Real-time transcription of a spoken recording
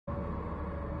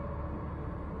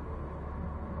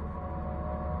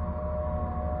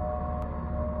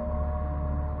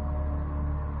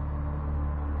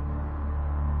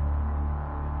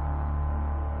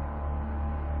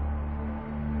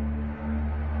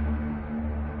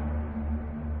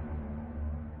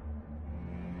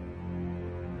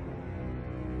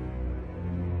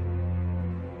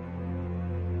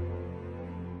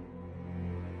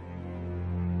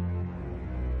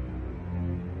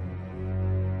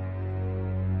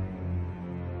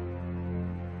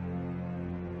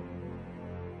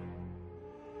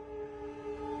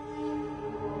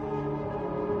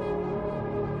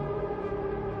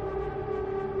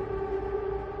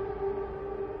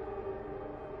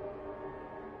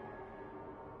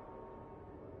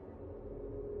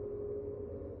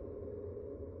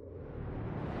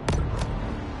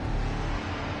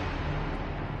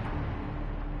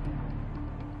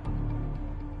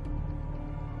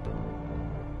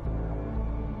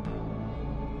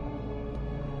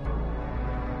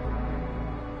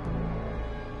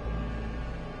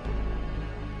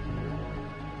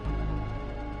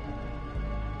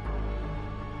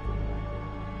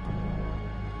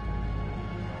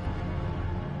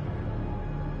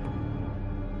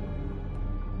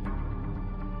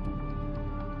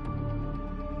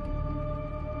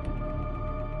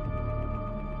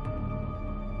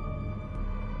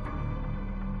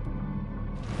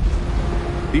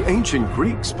The ancient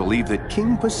Greeks believed that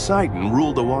King Poseidon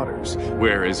ruled the waters,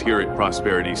 whereas here at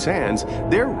Prosperity Sands,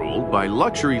 they're ruled by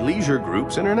Luxury Leisure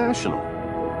Groups International.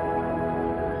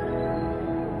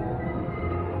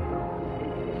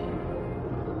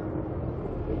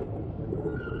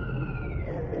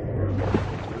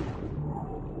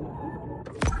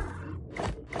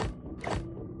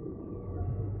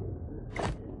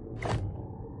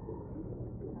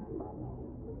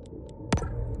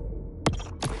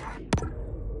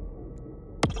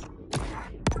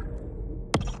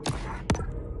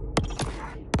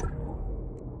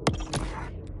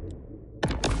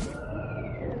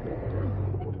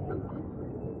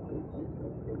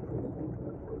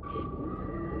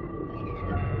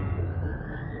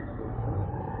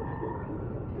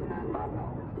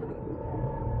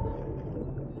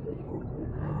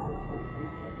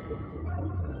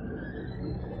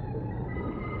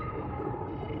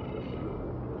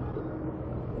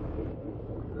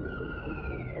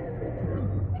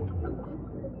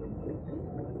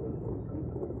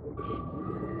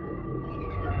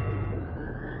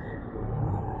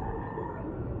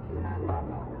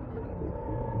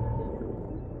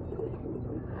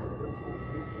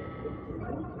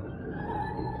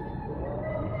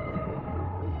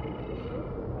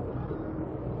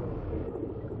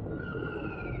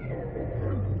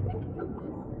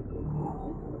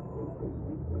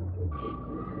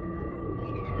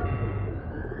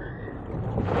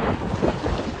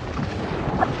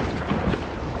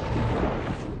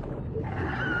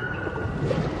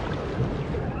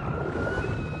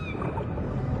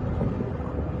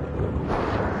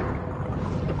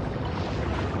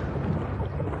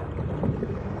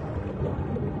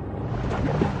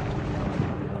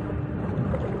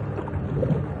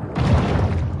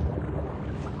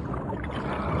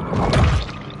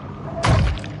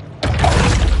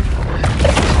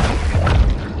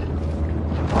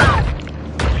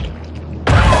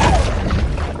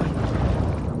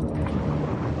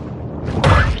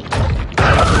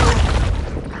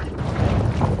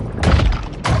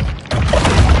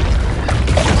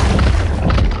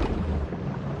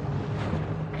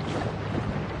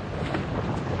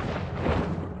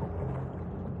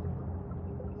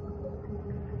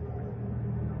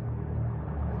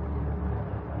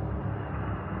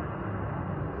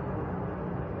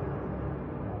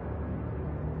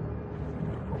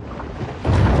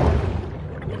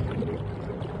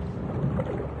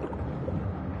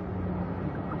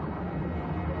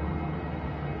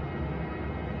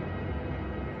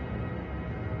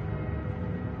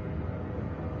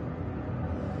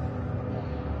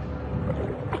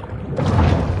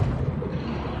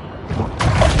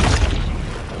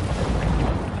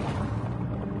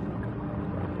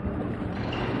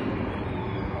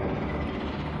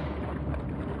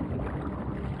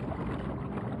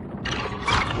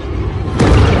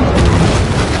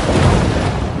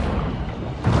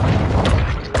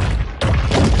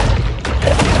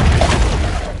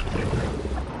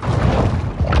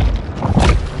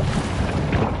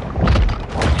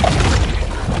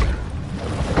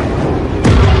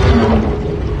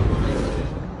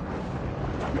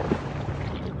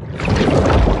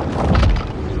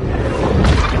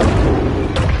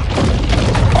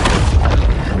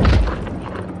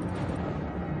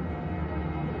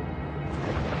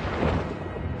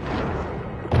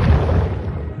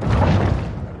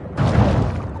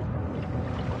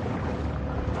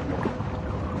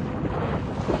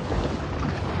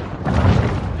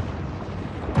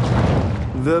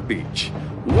 The beach.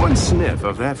 One sniff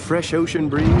of that fresh ocean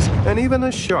breeze, and even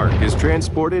a shark is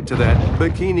transported to that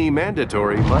bikini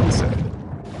mandatory mindset.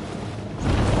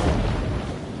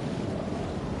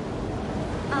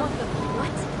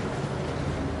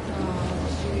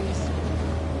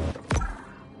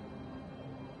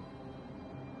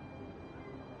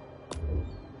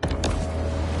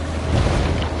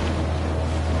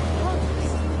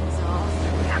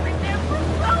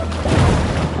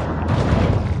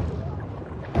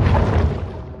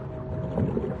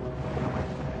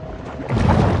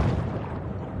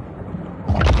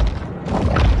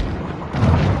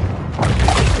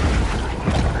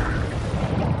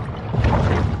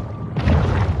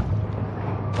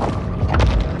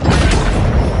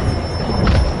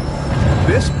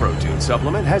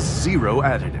 Supplement has 0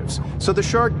 additives, so the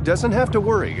shark doesn't have to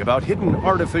worry about hidden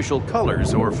artificial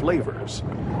colors or flavors.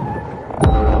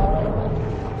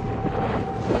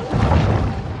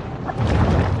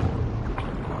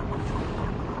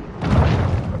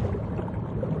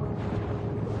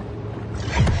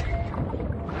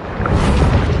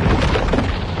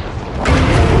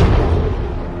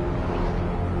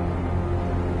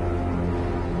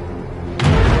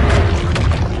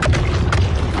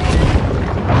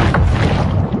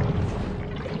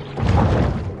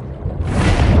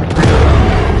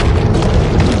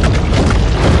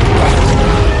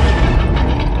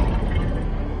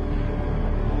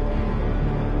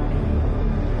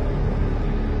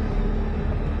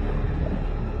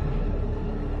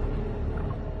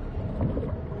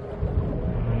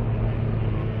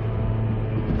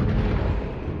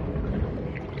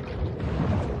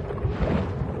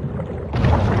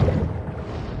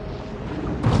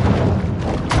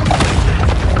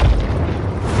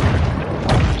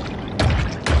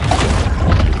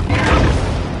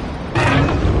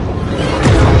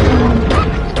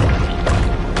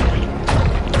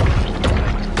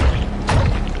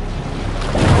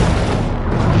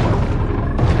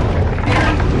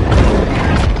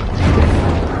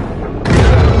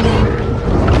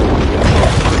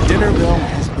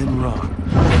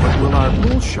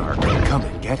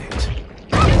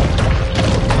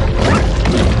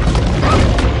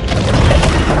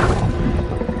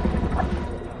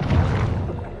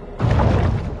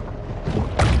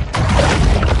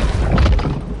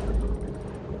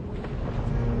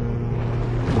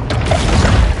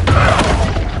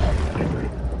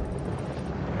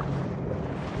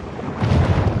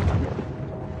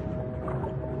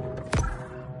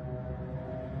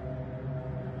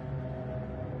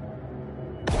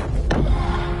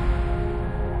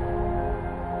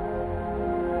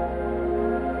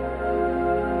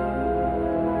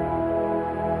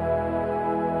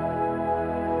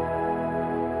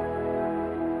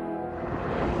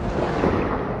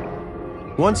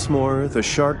 Once more, the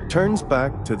shark turns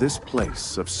back to this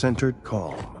place of centered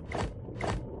calm.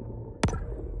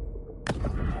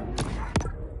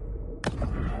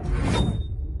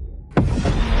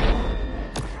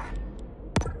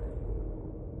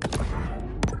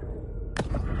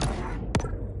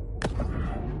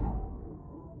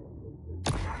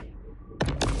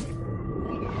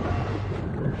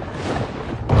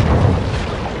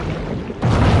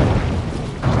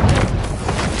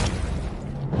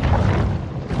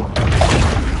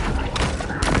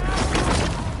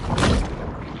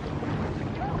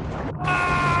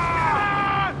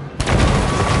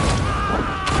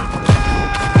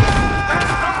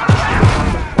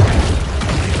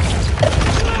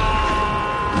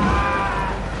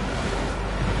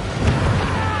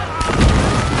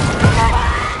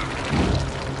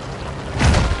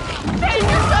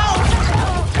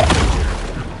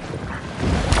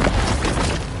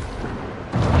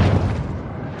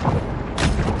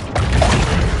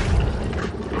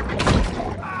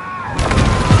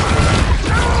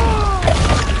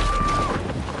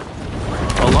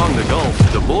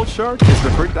 Shark is the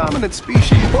predominant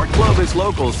species. Port Clovis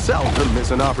locals seldom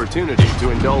miss an opportunity to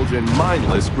indulge in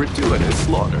mindless, gratuitous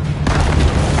slaughter.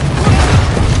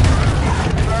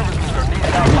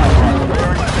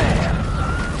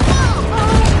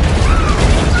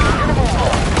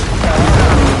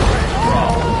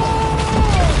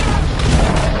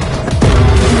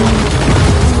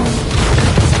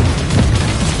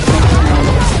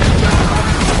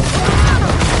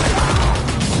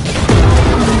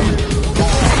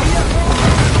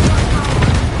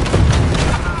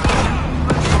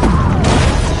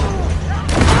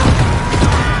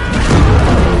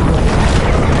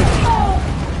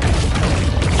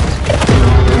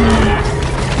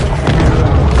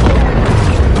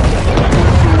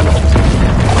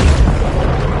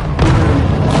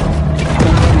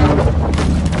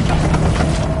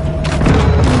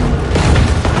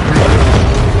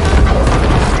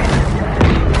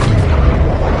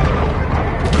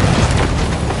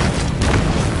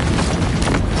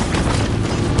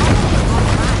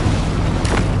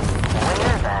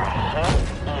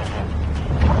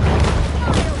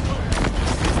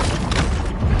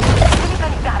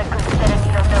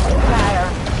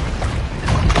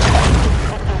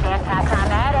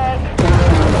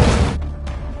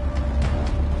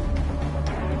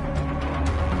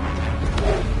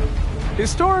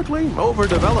 Historically,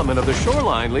 overdevelopment of the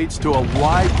shoreline leads to a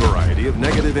wide variety of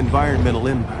negative environmental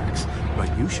impacts.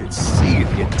 But you should see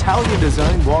the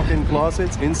Italian-designed walk-in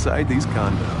closets inside these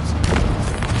condos.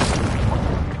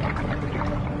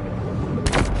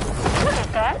 What is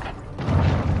that?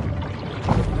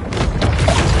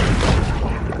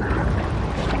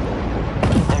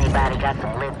 Anybody got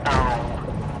some lip balm?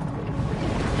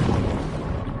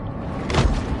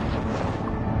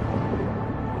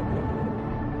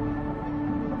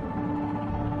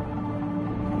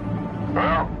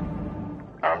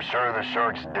 I'm sure the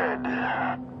shark's dead.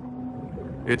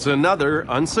 It's another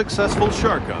unsuccessful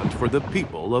shark hunt for the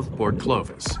people of Port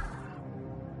Clovis.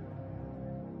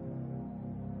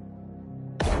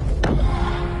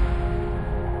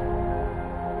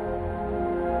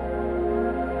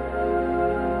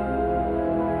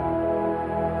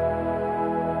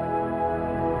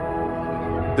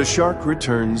 The shark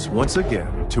returns once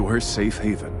again to her safe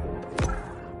haven.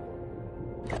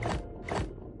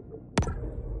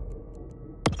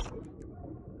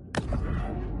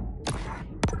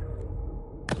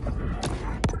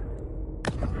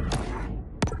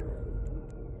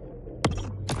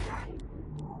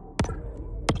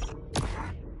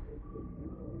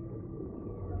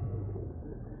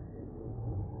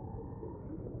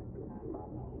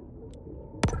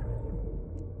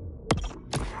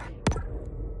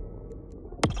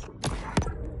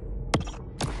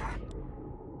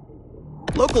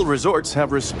 Local resorts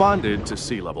have responded to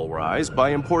sea level rise by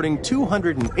importing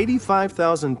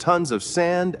 285,000 tons of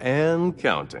sand and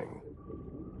counting.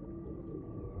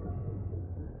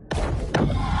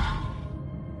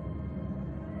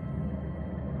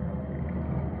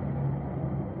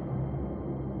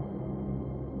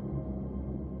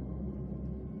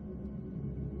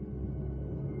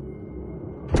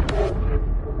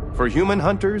 For human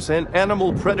hunters and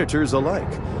animal predators alike,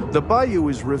 the bayou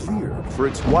is revered for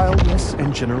its wildness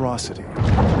and generosity.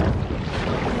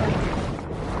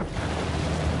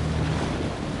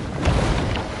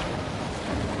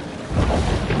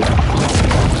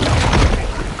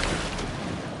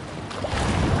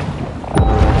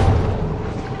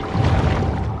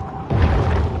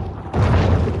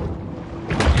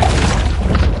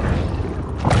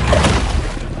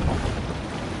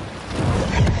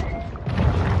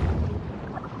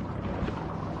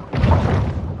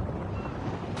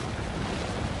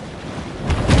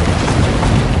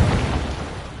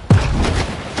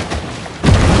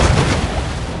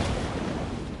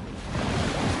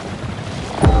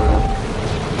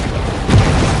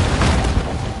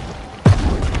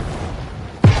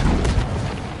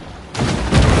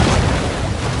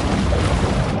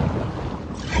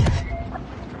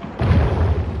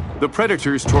 The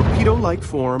Predator's torpedo-like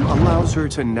form allows her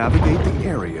to navigate the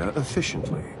area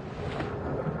efficiently.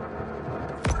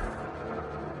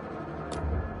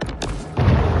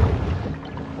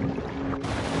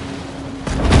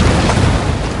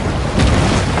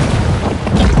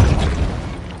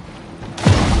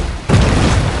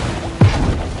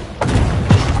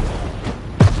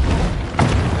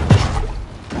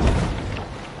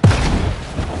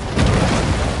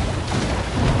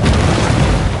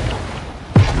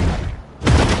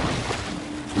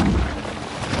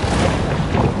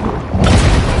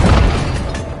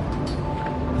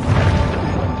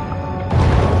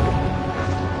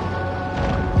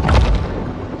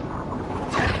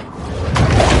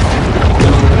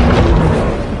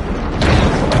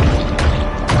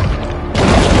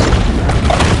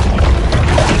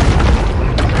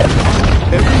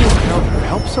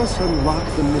 Us unlock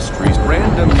the mysteries.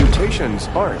 Random mutations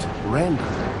aren't random.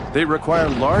 They require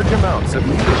large amounts of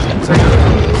mutants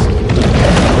and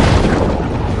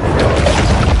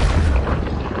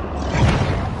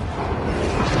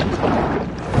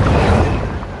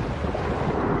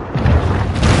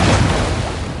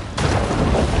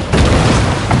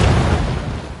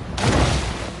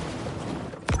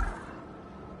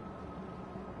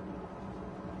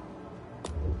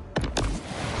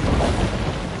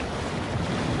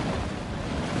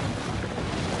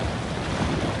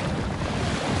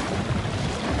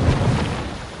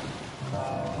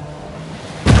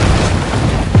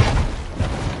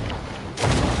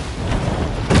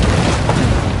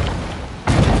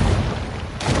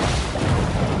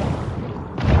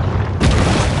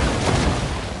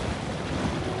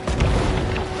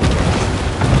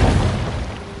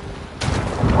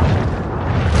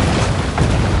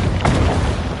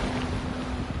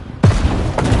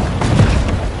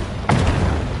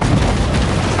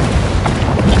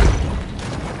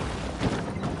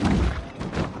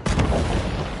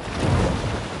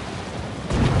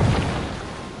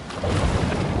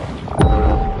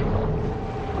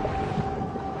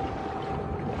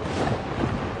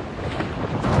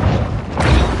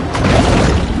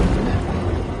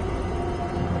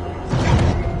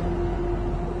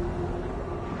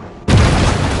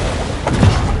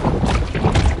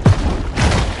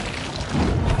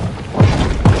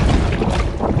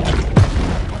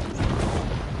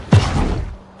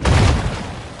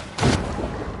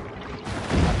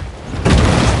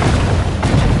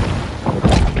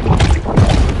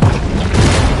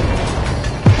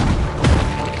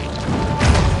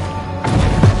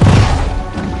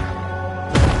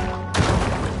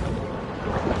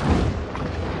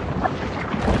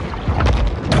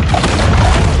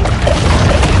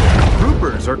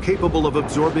are capable of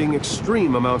absorbing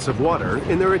extreme amounts of water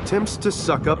in their attempts to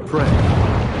suck up prey.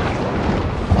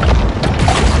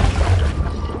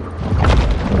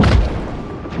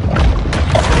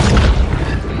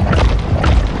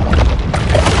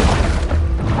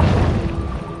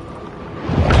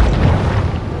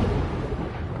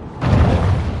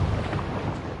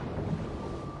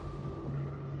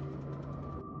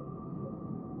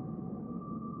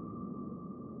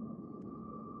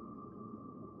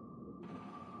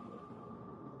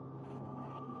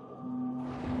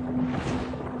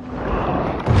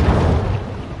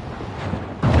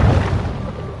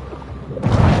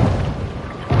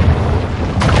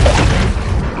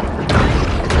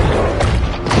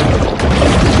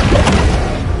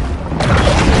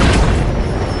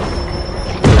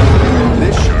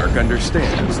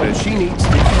 Understands that she needs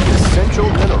to eat essential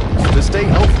minerals to stay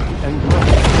healthy and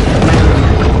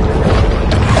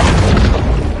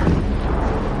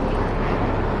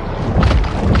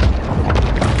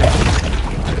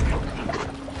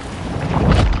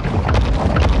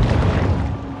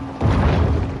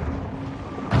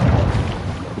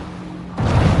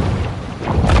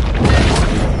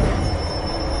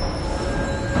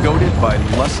goaded by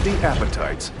lusty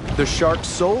appetites, the shark's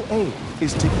sole aim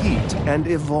is to eat and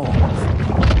evolve.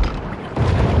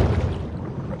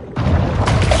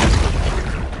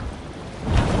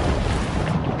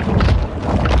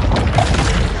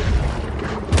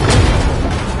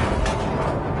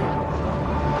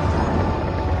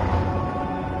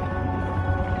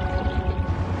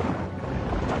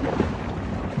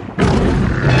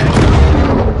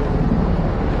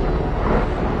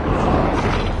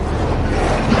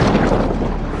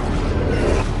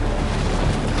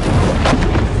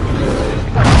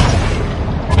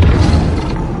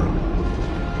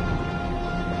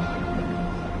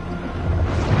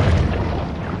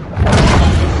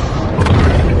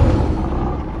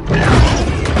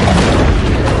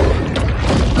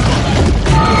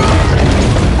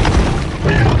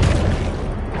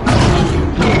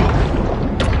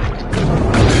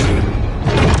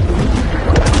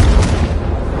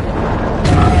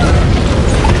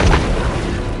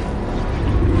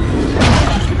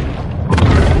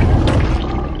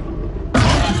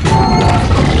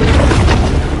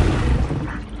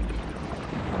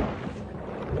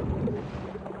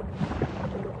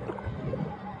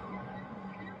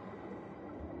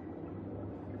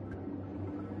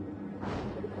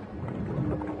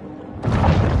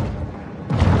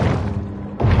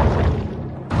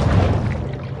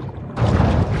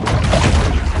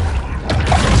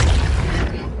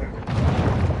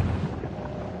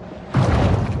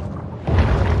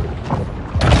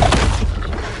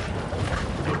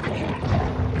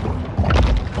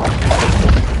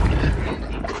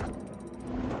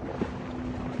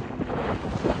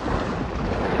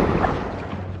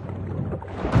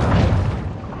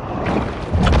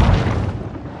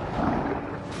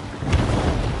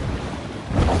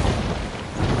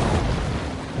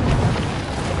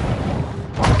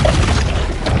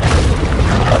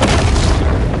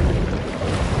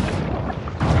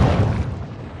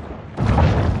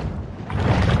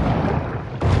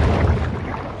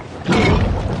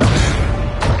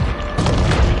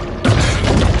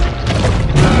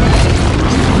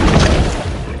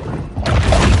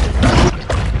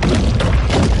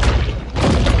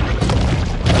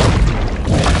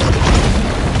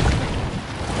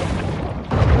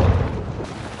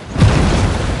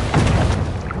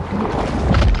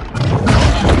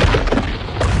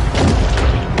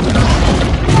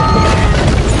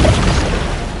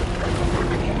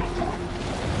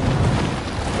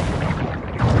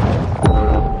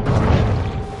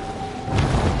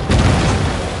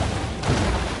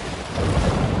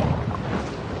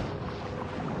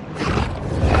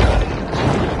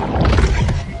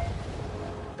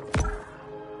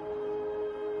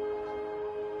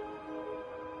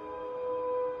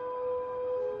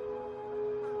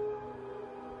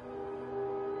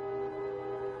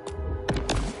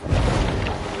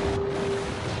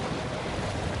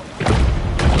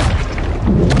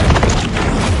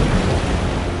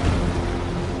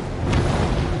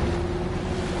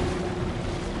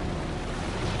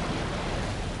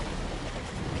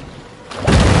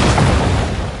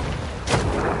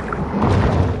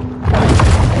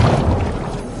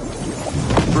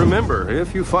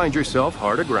 if you find yourself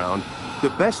hard aground, the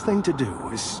best thing to do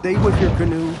is stay with your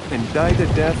canoe and die the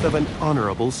death of an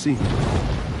honorable seaman.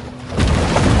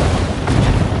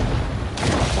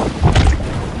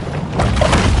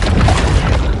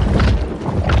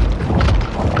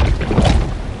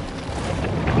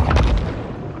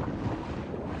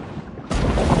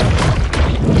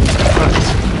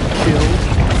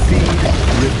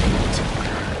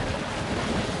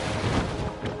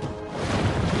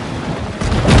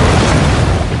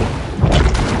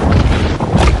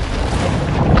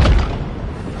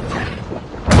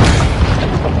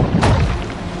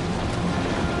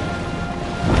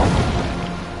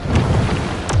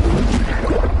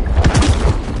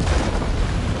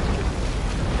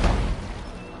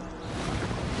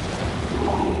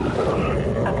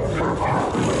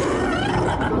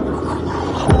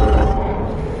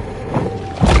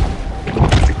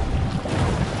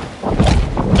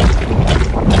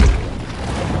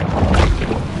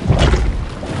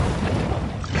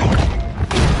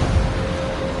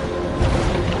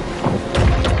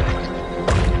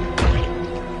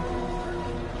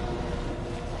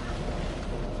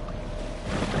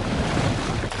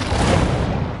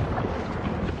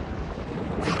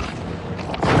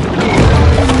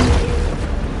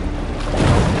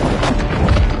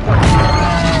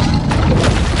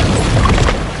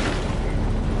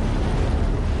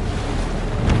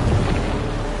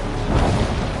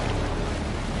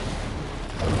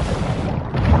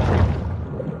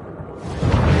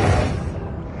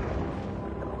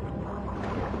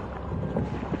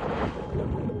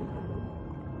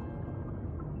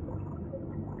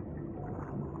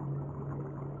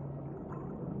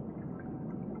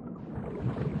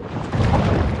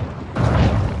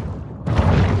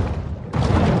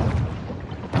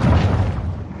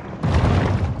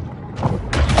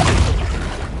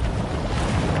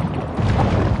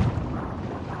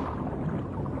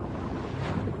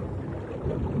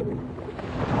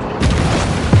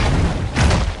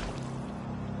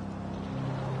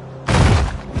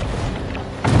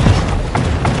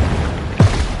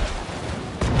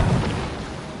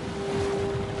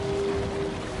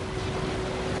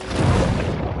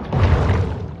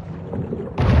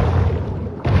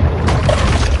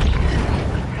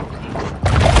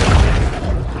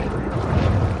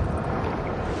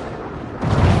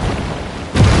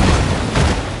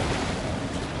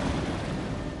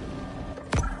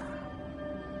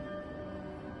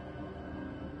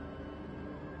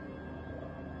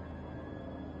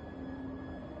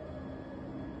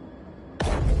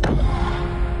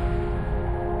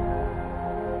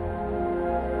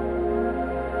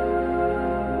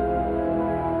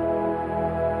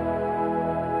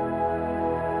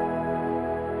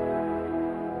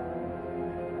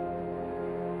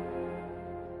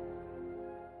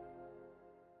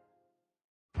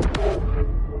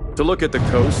 To look at the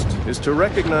coast is to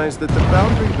recognize that the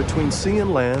boundary between sea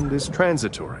and land is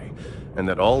transitory, and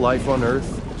that all life on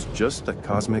Earth is just a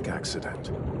cosmic accident.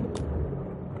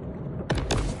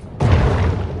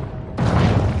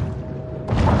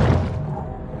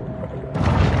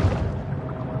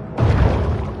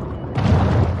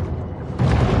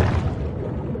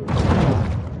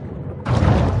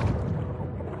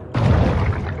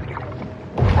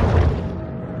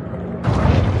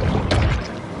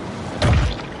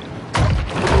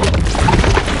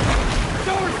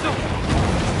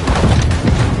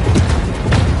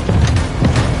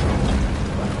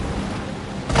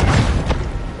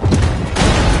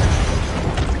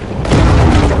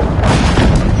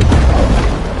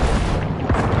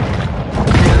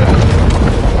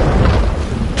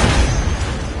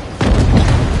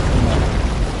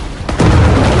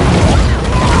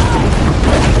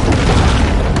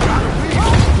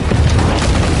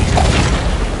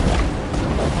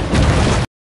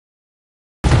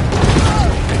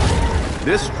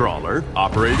 This trawler,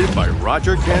 operated by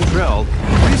Roger Cantrell,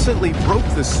 recently broke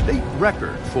the state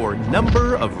record for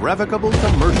number of revocable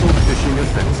commercial fishing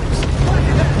offenses.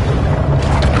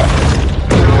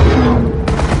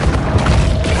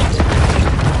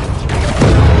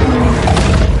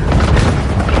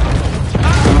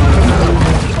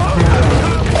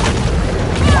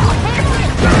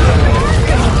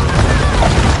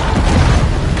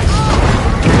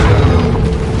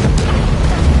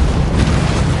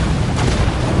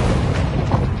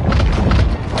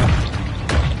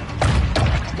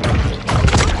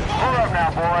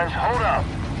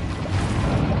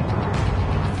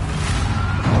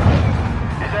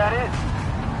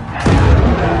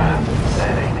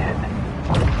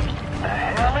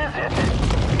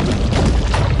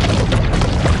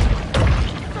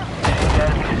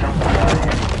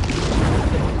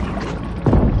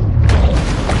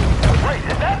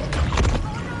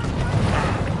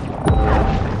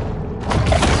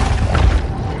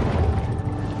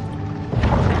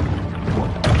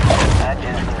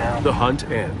 The hunt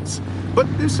ends. But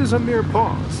this is a mere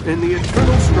pause in the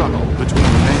eternal struggle between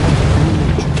man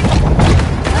and nature.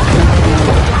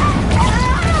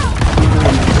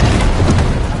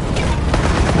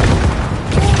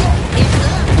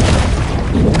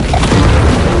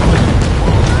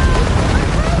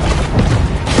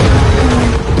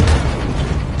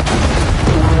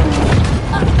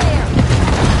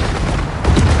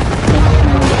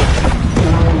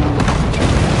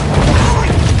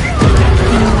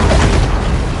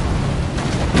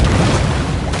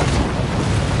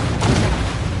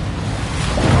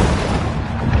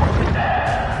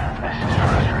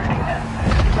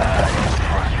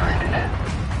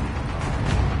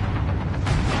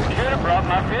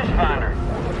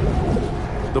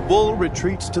 The bull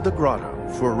retreats to the grotto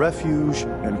for refuge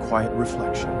and quiet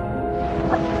reflection.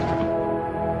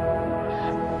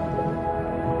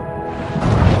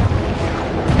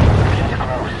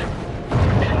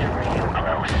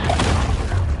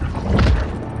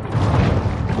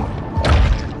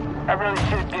 I really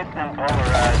should get them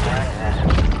polarized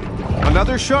lenses.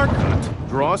 Another shark hunt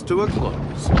draws to a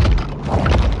close.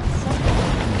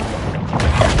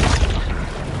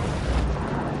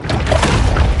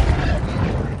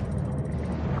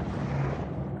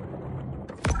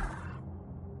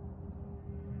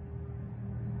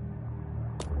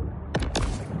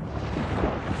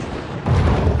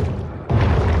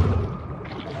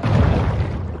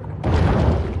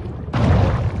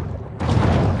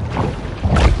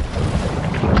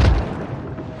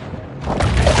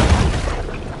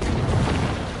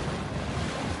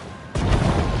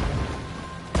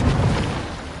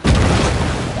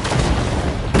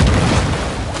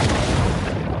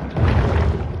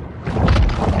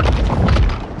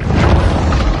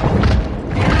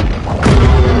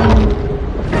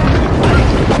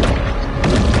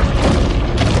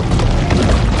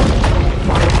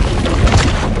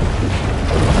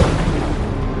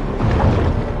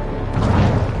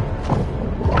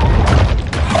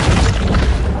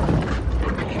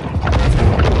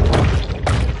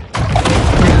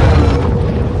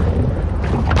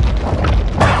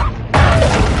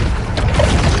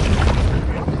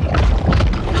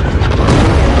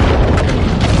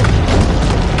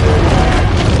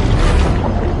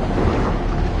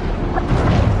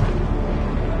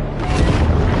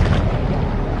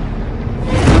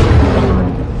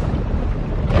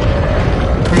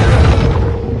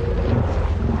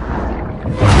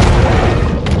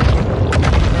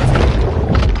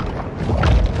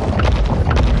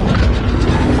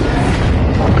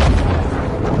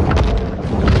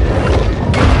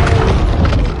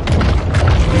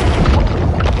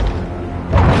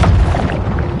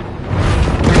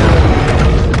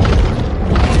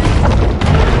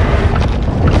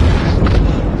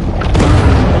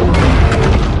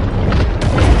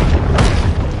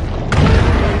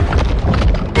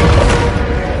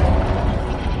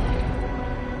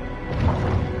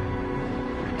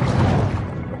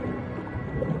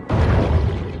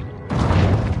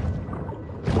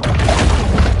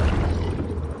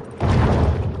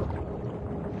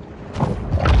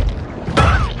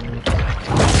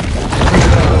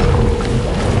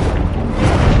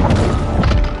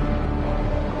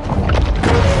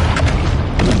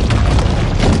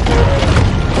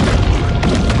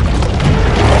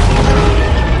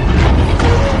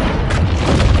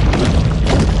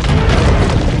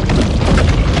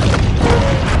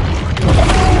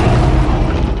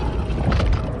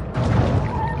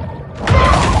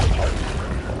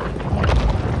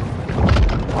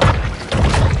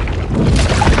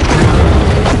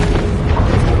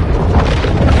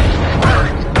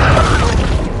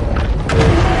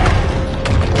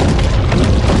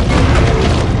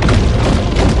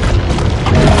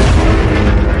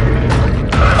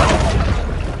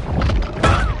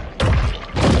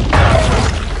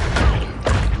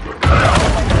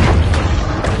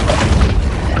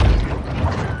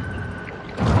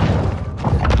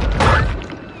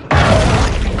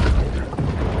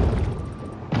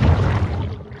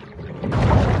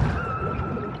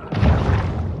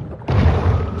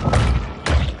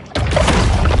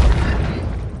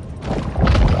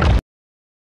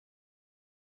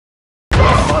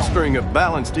 Fostering a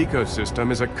balanced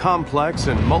ecosystem is a complex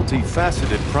and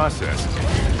multifaceted process.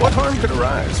 What harm could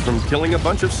arise from killing a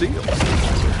bunch of seals?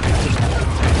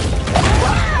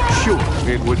 Sure,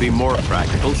 it would be more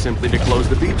practical simply to close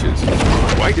the beaches.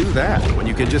 Why do that when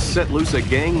you can just set loose a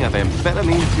gang of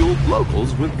amphetamine-fueled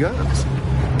locals with guns?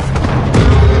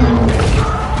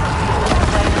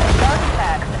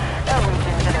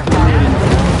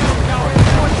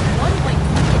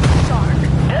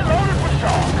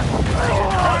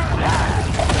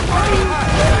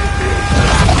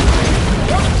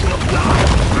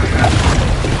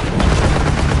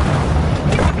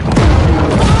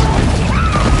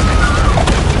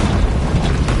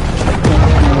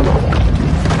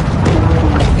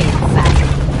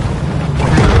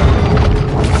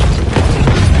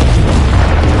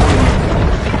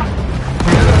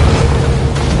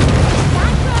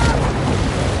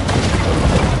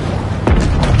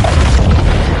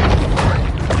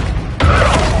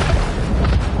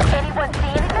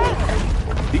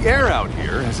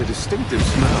 distinctive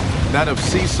smell, that of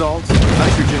sea salts,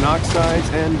 nitrogen oxides,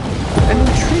 and an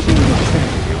intriguing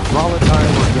decay of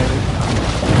volatile organic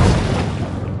compounds.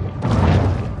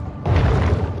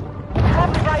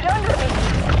 Trapped right under me.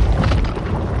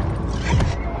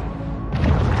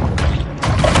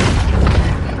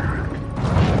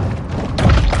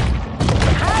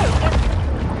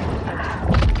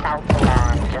 False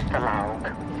alarm, just a log.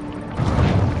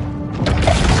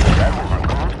 That was a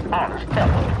good, honest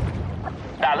fellow.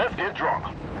 Now let's get drunk.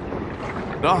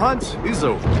 The hunt is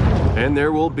over, and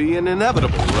there will be an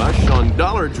inevitable rush on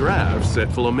dollar drafts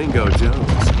at Flamingo Joe's.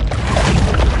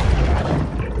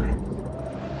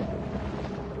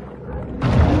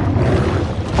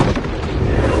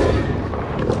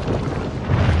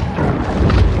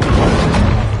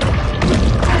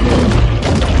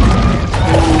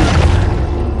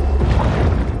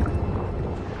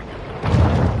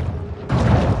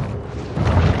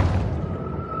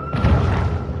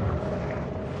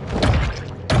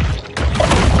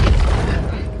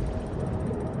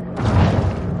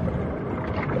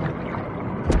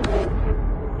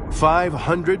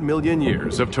 $500 million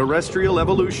years of terrestrial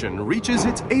evolution reaches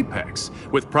its apex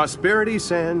with Prosperity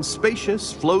Sand's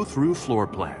spacious flow-through floor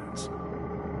plans.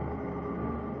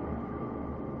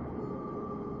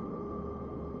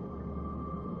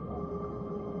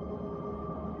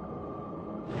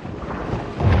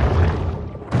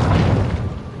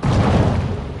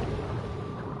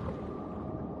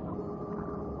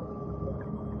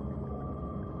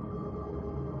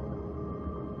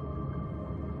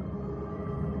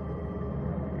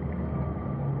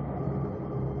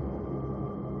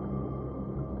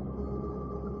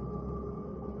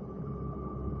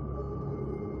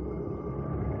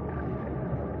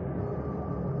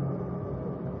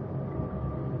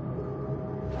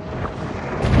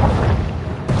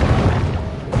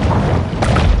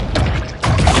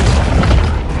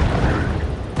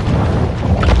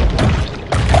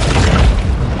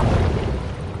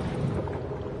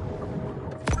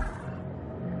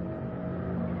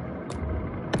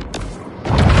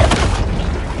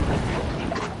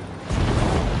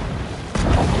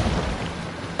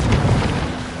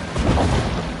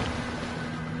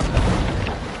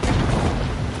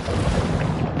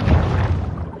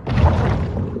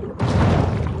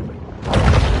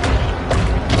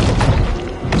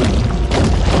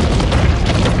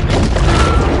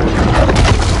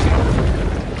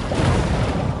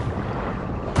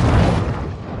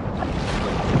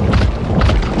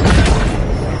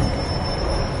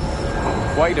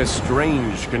 Quite a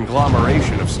strange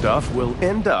conglomeration of stuff will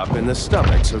end up in the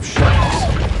stomachs of sharks.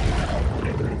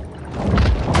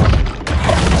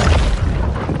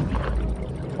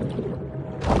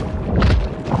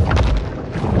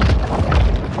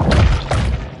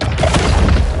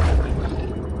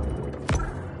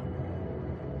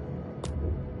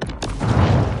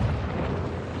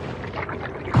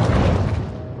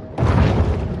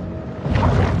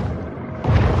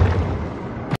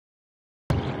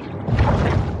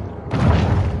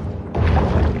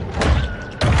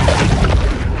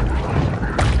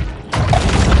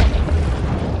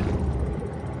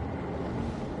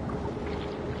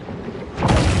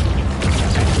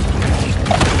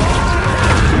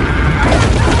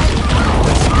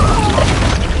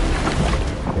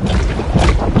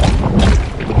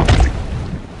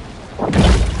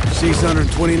 Under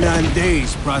 29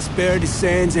 days, Prosperity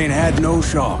Sands ain't had no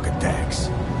shark attacks.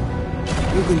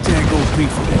 You can thank old Pete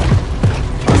for that.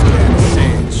 Prosperity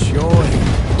Sands sure ain't.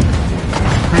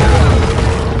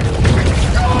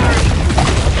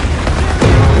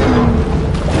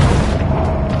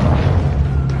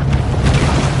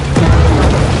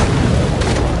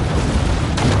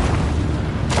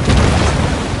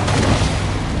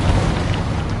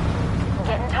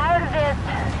 Getting tired of this.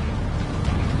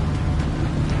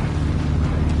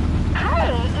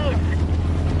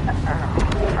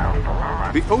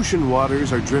 The ocean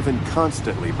waters are driven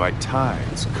constantly by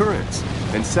tides, currents,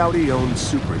 and Saudi-owned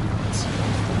super yachts.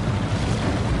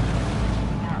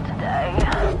 Not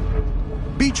today.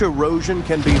 Beach erosion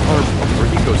can be harmful for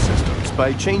ecosystems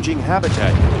by changing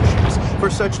habitat conditions for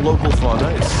such local fauna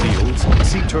as seals,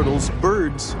 sea turtles,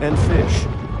 birds, and fish.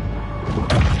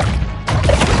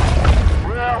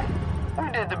 Well, we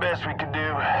did the best we could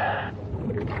do.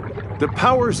 The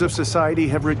powers of society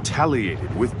have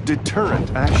retaliated with deterrent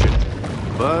action,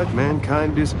 but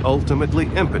mankind is ultimately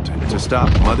impotent to stop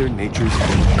Mother Nature's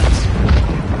vengeance.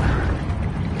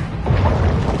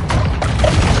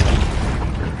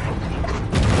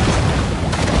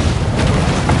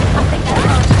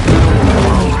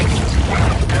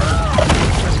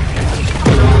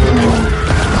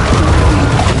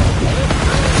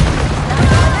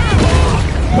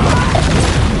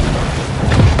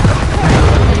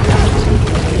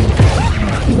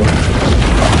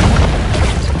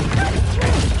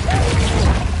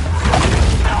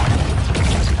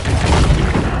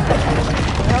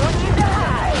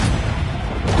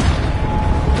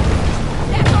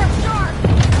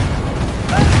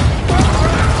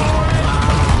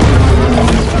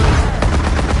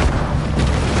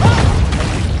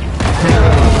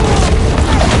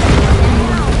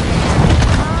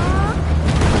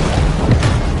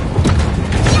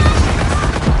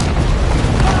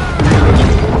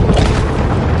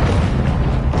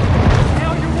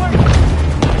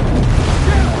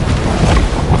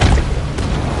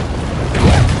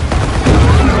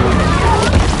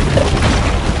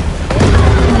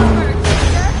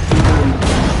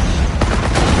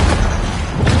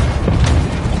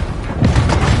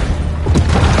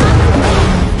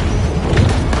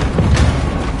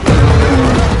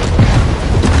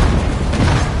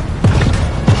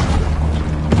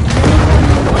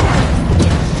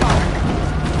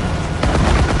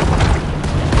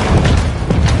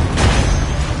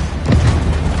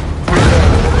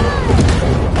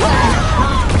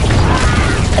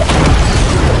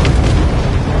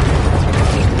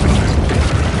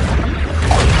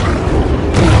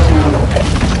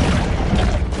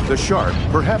 The shark,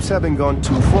 perhaps having gone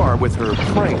too far with her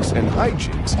pranks and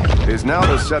hijinks, is now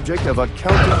the subject of a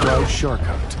county-wide shark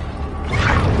hunt.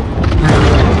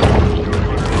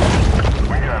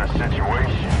 We got a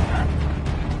situation.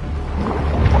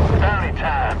 Bounty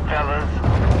time, fellas.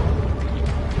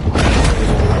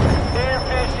 Here,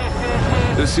 fishy,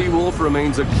 fishy. The Seawolf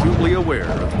remains acutely aware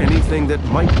of anything that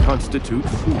might constitute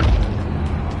food.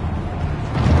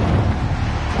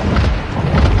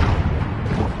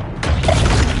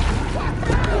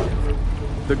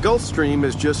 The Gulf Stream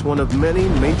is just one of many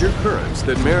major currents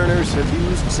that mariners have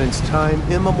used since time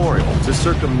immemorial to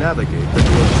circumnavigate the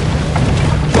globe.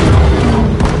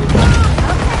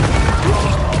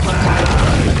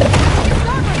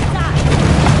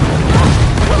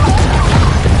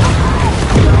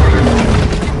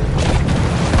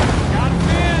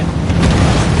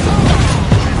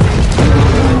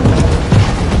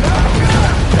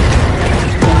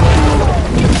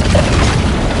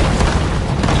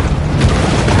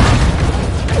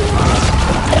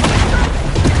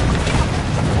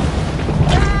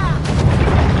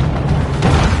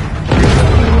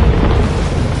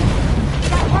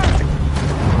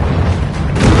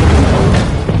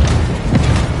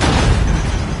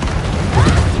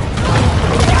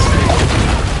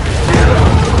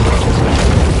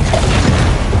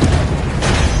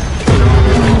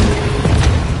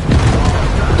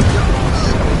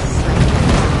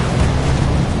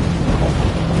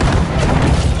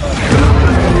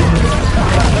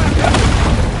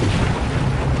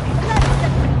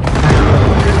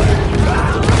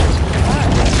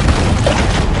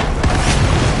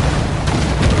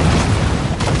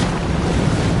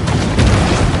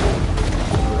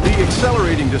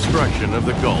 Destruction of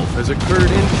the Gulf has occurred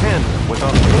in tandem with a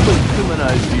wholly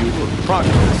humanized view of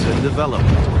progress and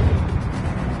development.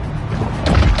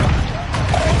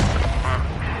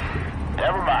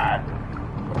 Never mind.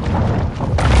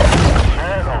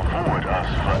 They'll avoid us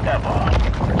forever.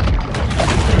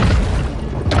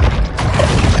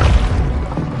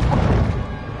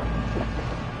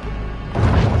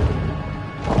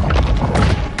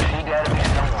 She gotta be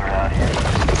somewhere out here.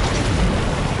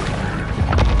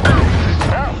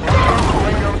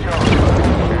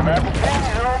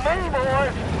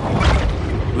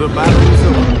 The battle is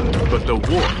over, but the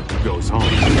war goes on.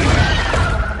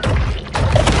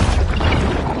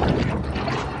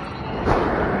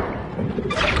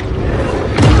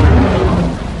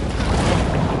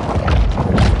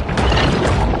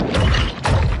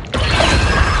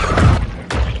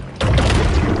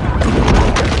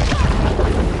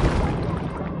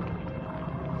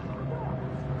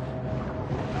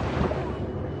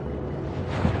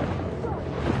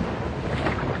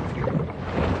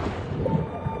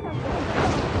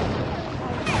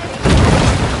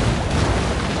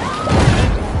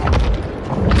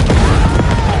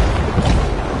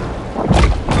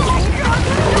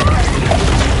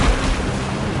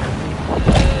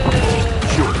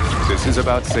 Is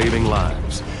about saving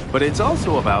lives, but it's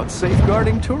also about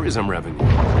safeguarding tourism revenue. We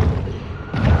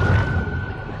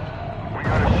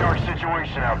got a shark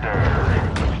situation out there.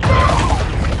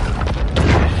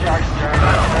 The shark's turning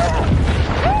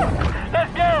up.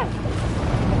 Let's go!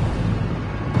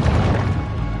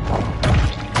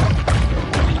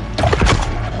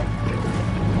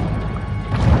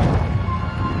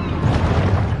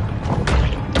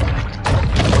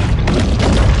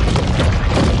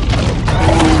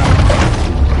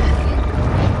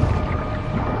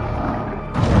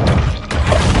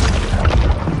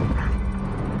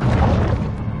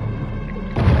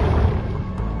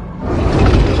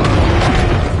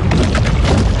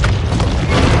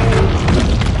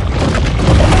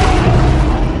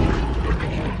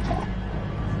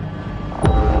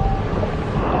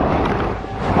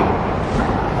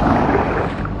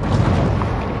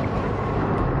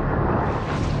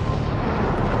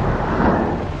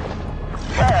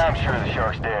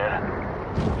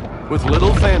 With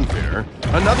little fanfare,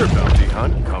 another bounty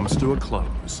hunt comes to a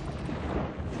close.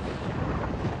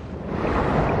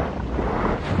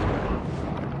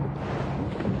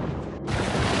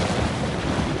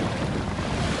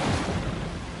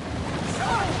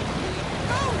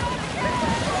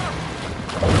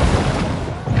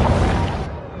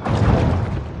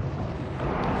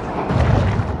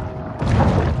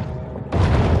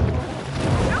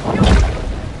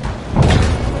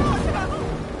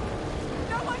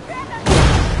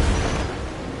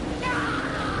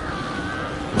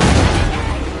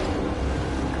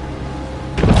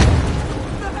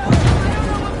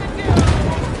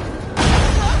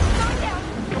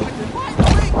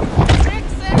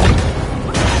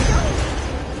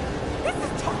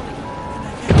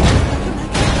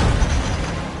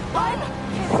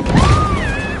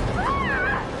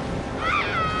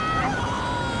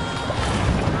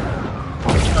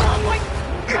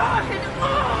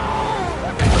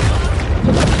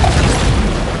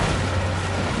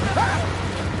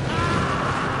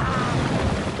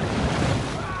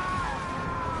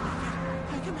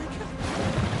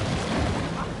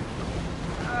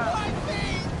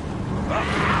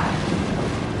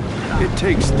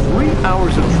 takes 3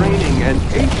 hours of training and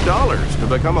 $8 to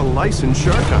become a licensed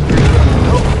shark hunter.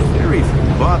 No, very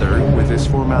few bother with this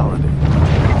formality.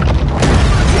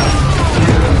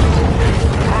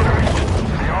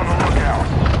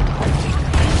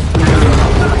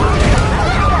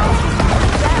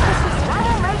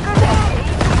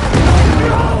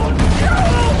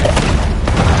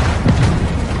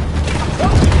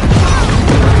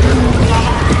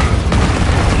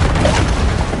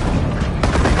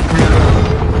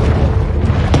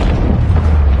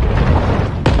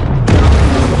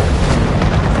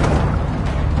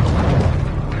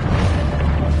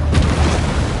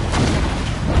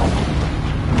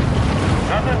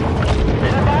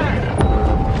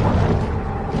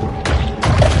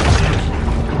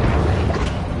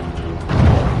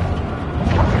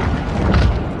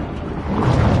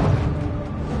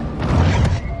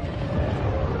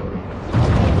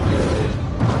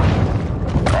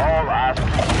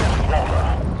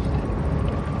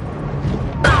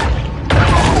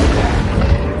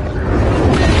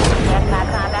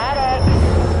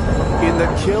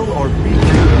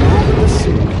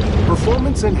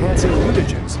 Performance-enhancing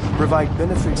mutagens provide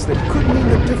benefits that could mean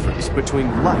the difference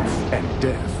between life and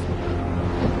death.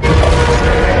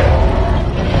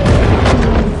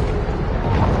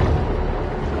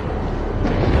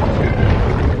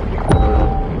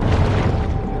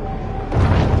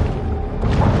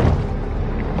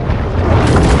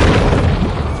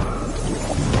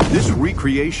 This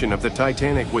recreation of the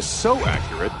Titanic was so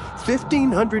accurate,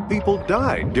 1,500 people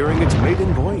died during its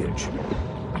maiden voyage.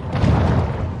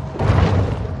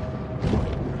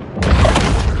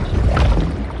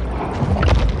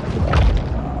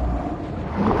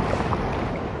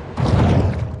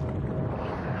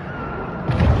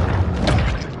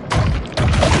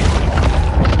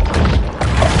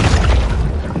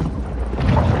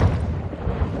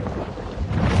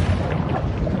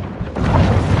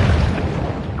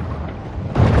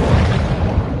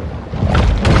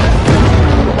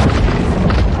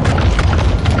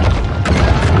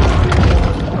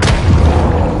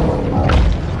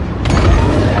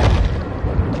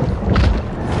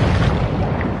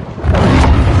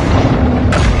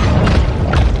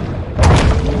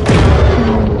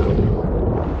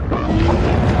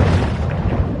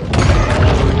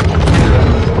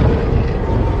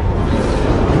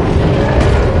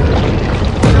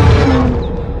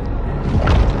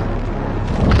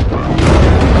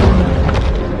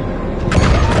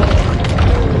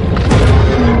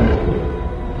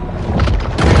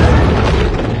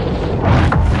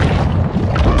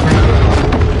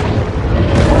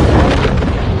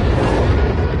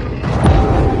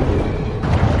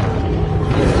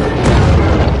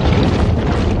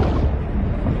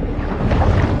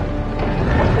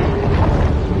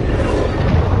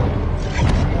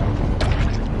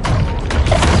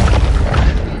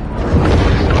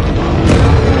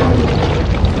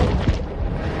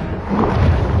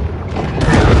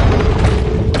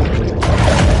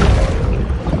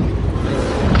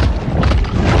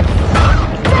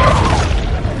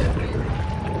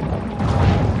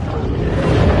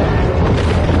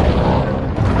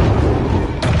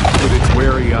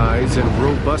 And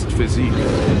robust physique,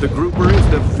 the grouper is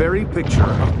the very picture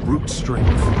of brute strength.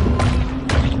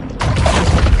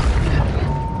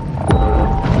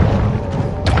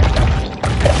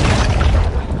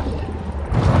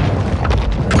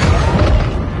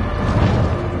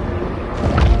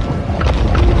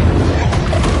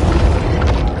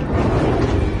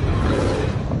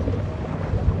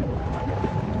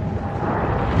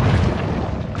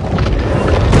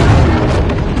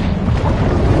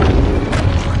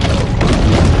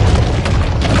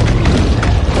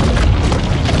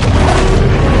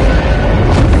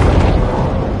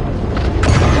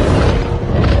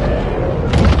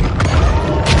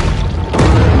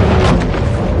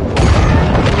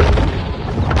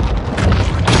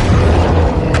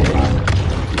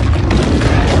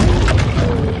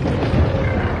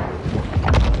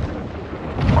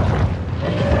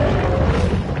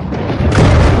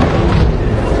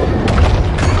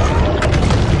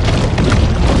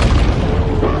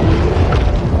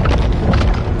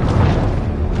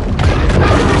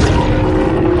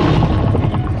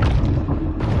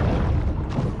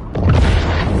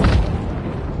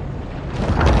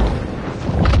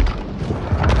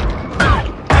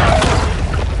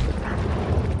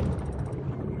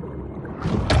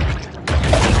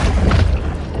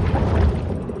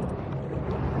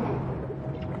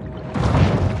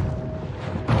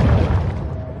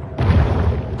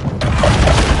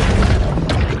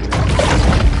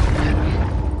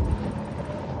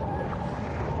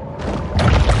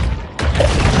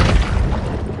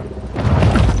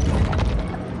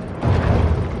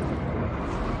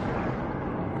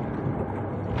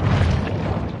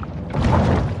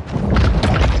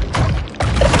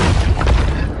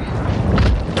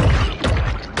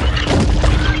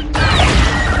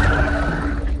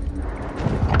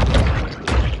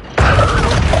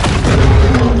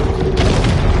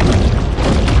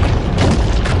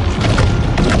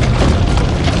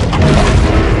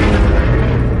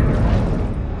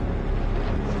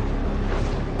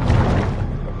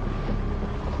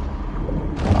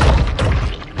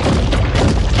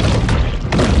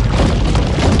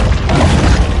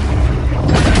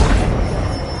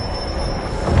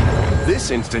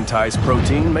 This instantized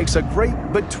protein makes a great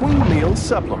between-meal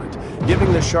supplement,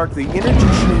 giving the shark the energy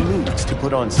she needs to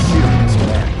put on serious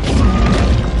mass.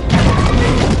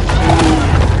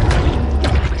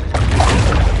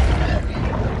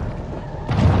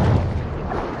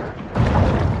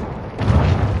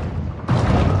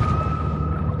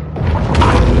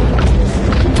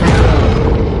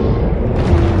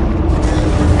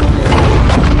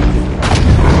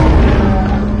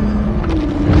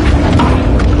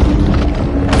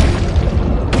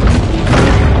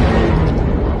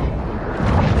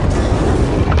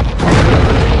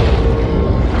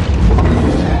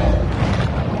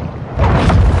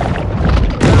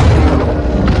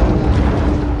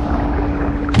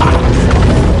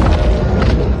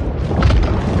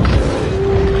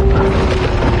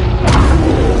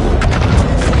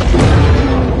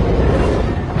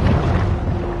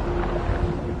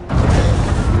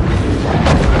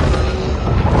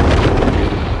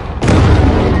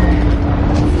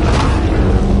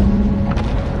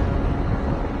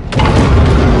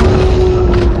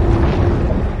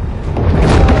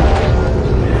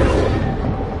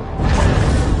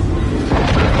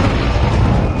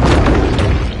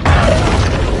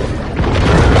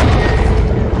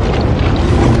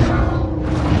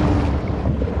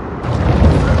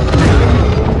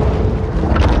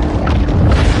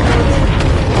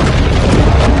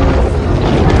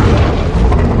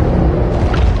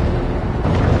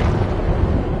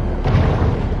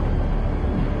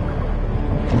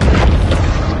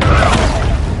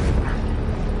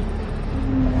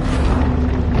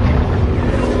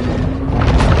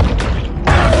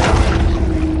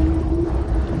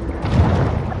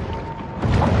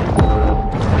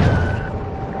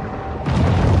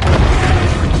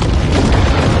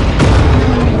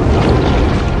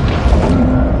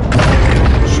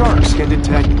 Can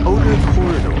detect odor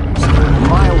corridors,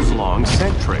 miles-long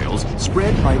scent trails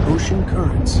spread by ocean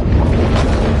currents.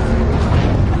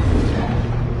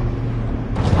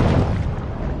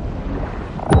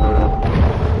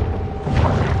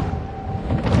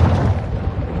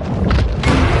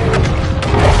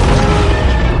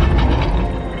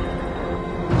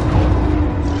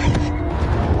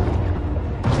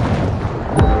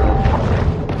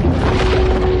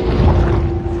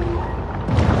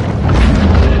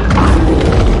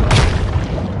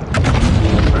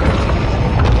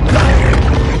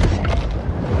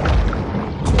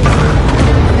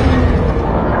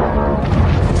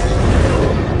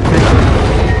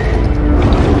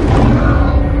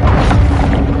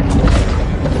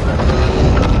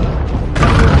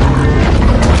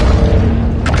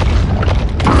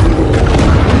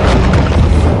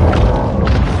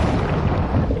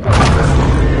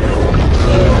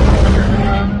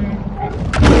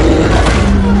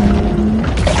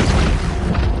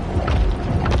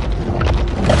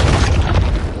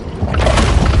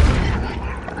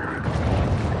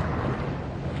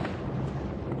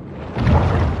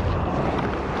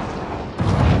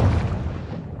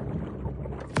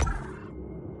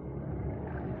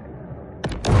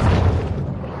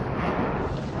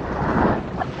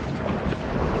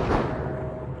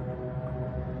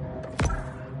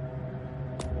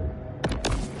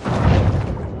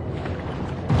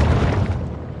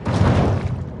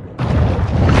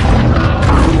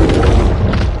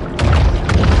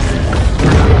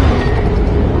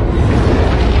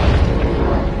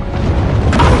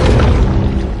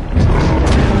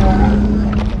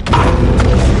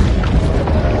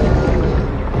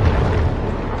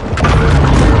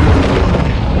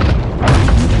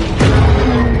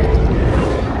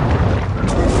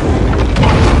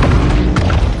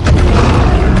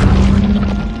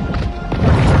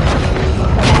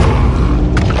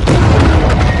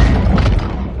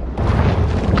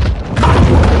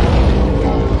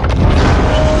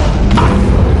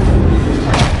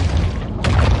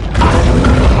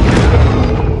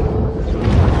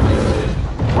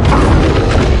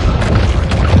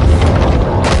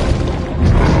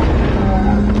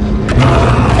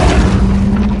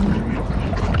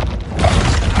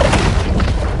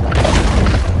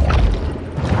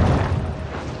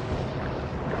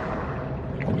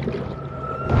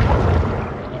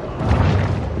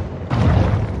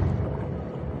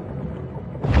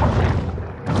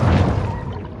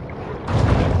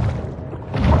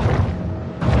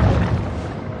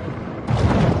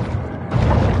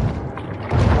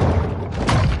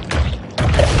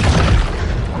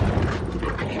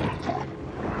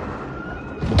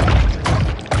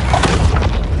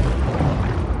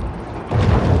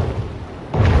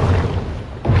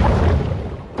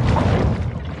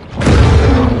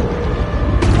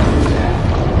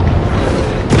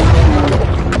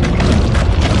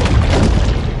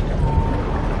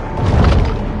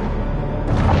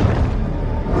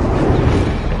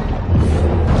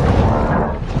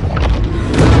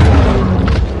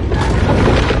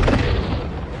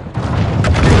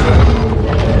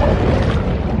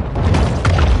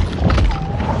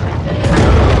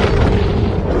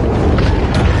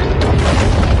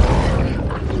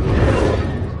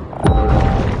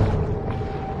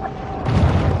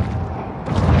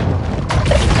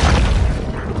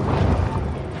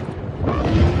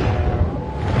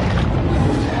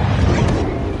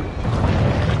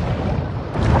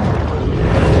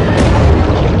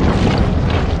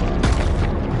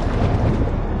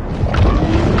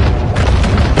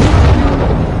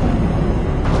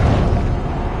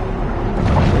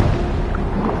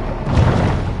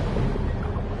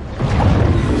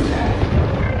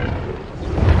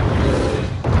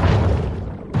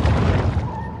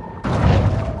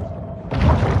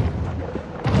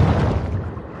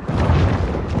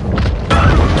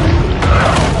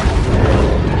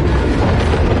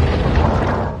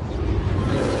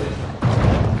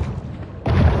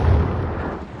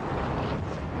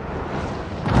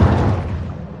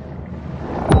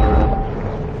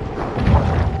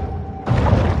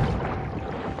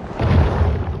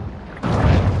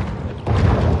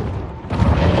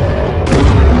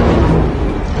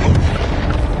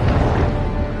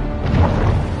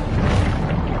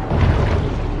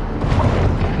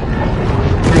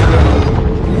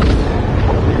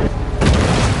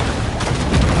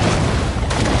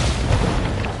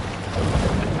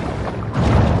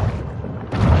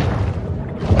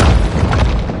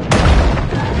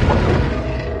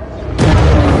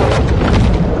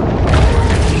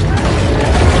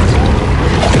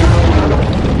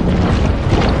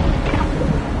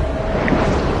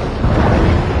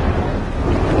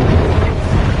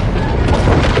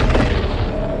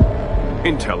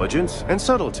 Intelligence and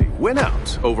subtlety win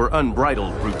out over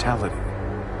unbridled brutality.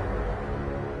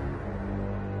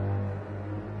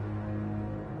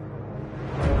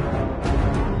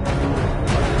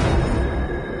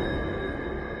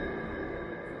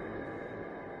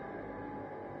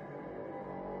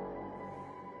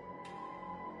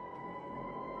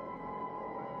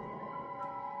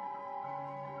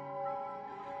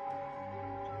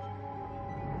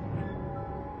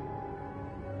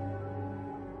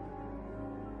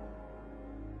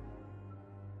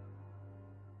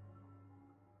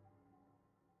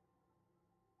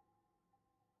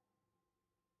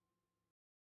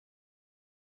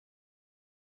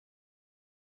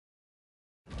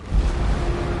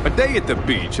 A day at the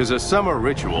beach is a summer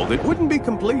ritual that wouldn't be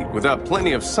complete without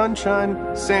plenty of sunshine,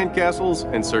 sandcastles,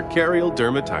 and circarial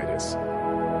dermatitis.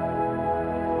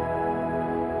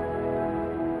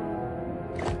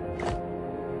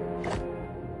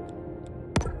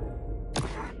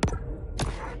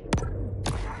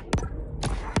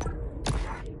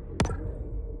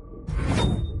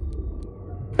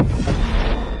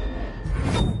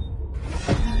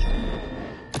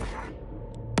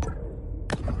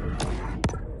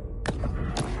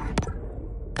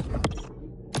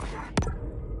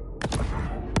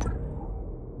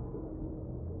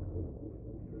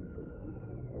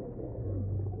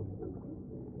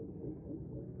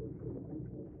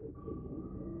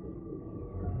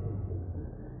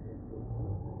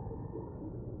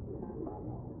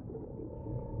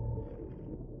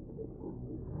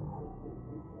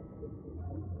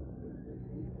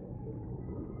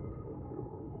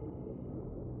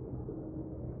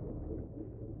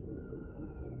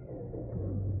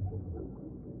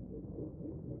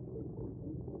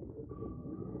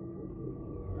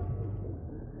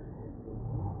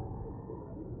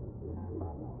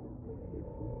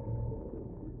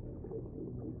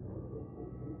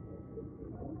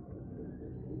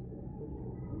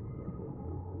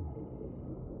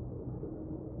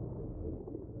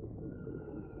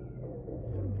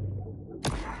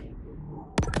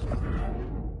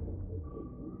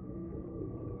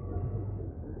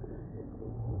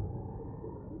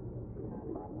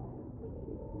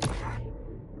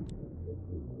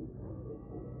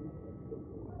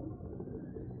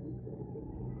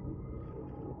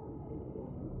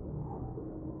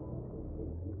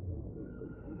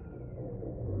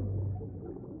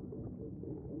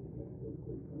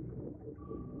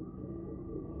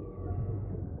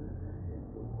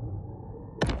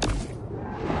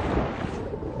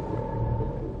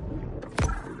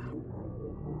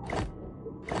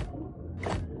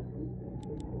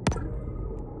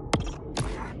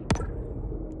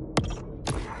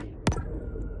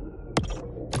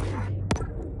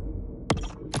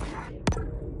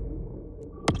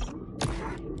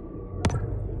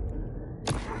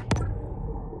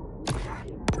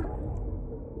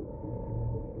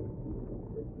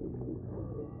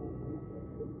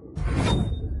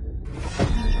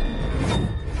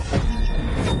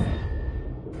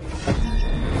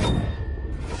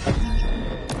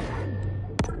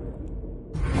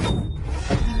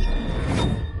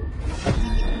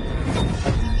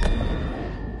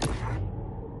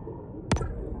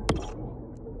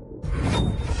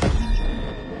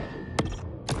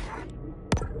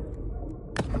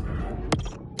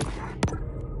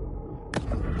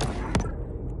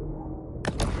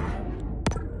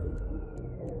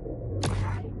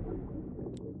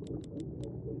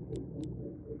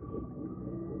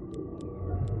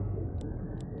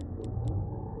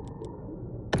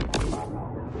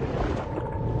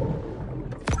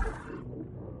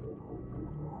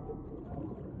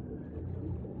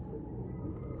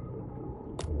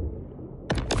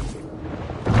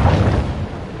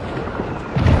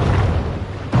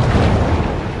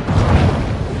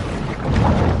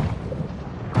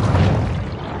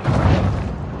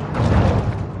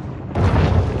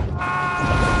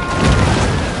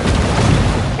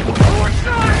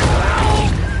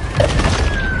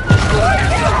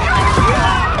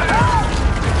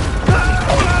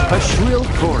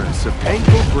 of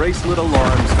ankle bracelet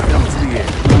alarms fills the air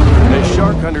as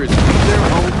shark hunters leave their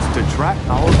homes to track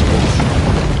our bullshit.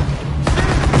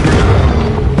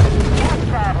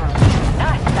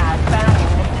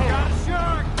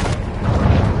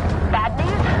 Bad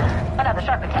news? Another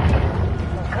shark attack.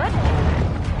 Good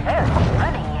news? There's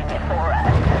money in it for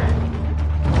us.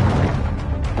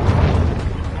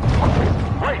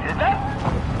 Wait, is that?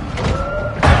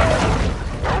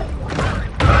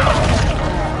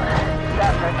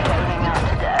 Suffocating us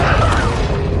today.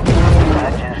 I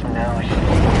just know she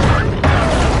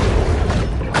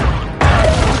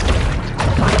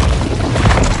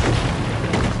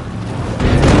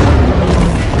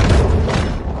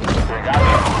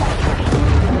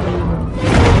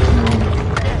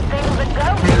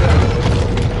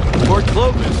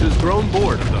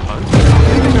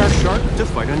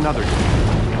fight another day.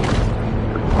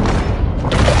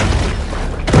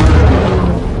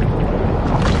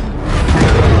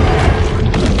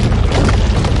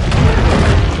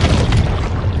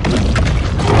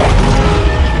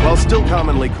 While still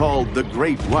commonly called the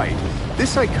great white,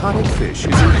 this iconic fish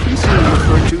is increasingly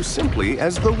referred to simply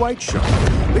as the white shark.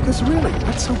 Because really,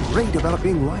 what's so great about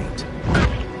being white?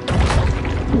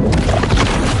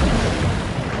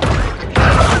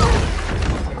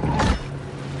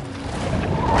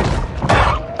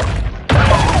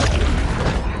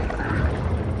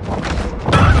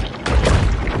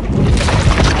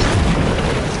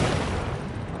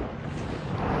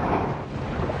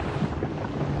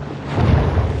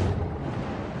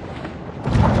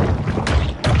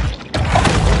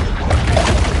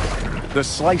 The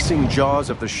slicing jaws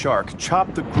of the shark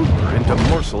chop the grouper into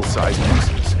morsel-sized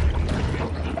pieces.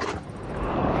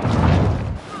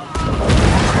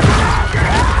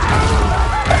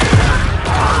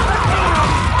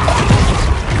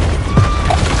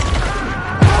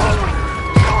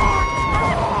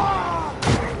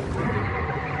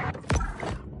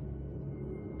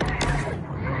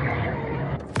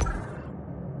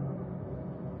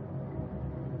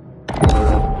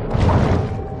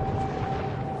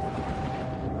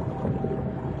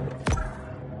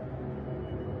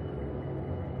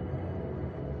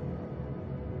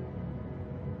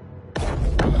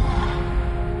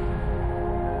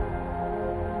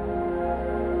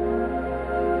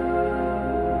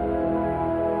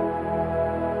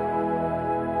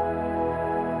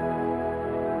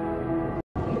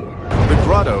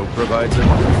 Grotto provides a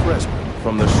brief respite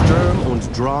from the Sturm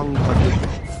und Drang of the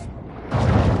Gulf.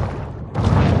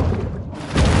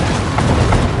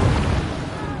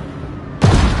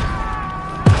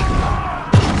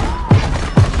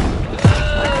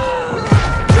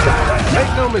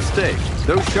 Make no mistake,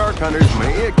 those shark hunters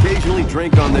may occasionally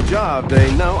drink on the job.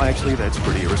 No, actually, that's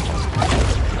pretty irresponsible.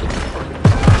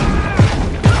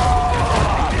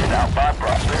 Out by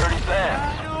Prosperity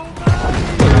Sands.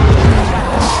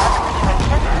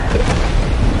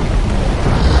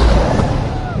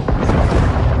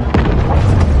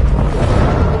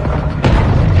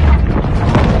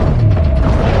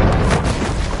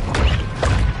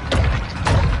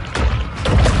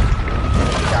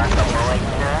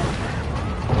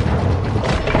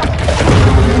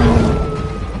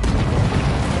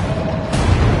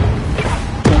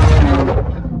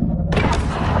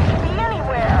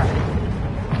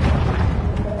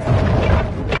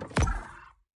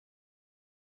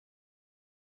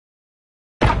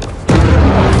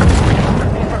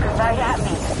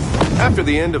 After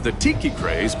the end of the tiki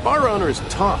craze, bar owners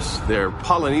toss their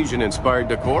Polynesian-inspired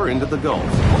decor into the Gulf,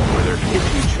 where their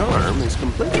hippie charm is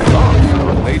completely lost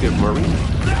on native marine.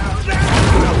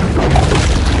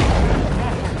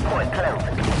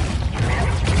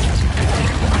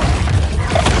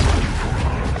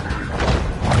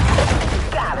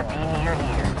 Gotta be near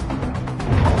here.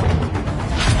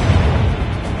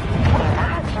 Did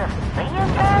I just see a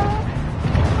thing?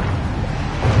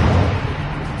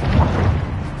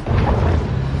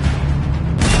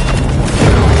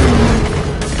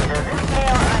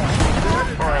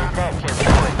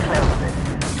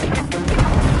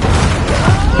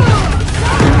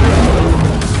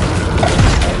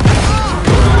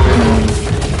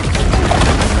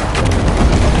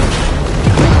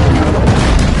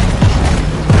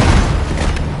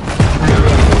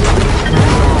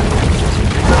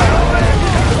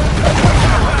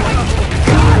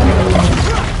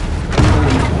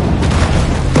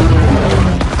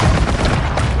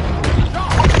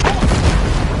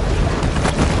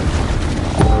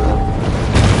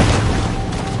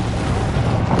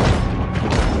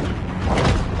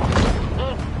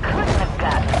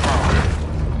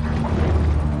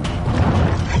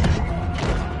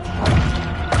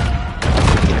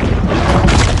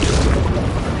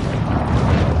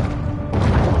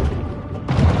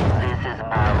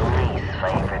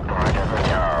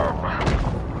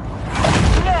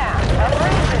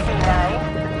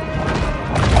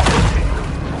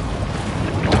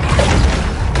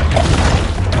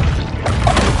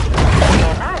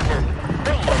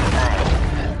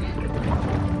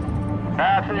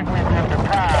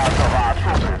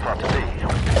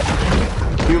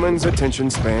 Humans' attention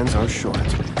spans are short.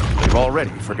 They've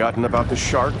already forgotten about the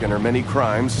shark and her many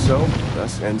crimes, so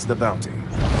thus ends the bounty.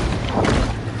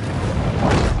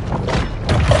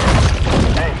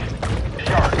 Hey,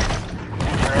 shark,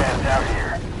 get your ass out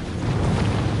here.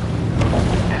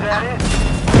 Is that it?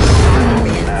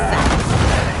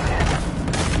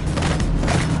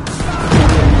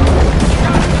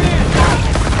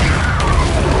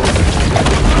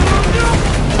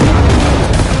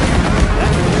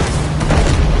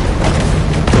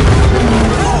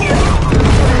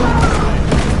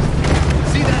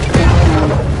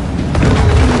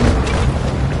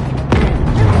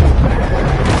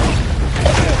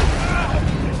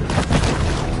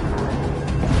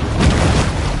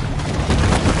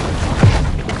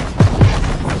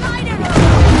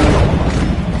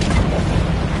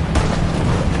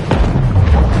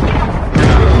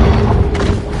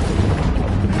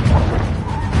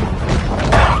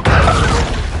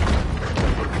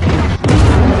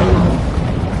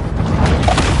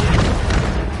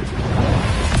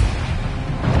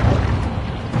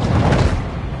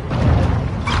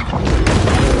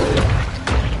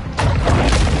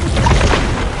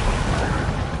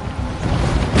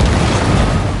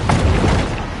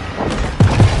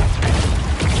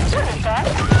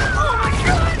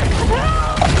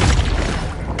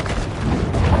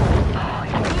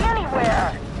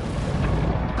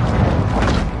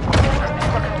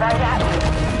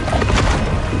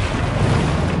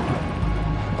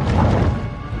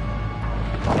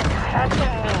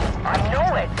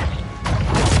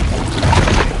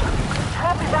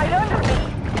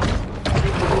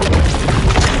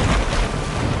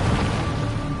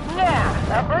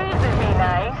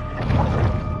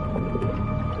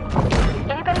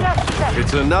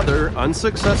 It's another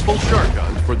unsuccessful shark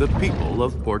hunt for the people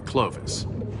of Port Clovis.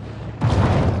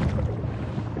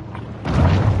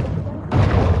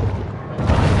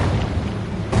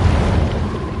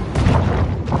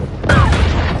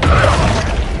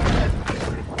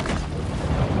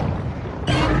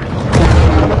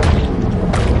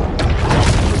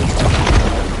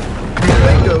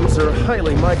 Flamingos are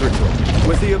highly migratory,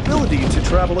 with the ability to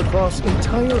travel across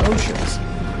entire oceans.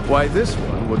 Why this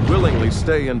one would willingly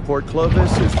stay in Port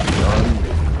Clovis is beyond me.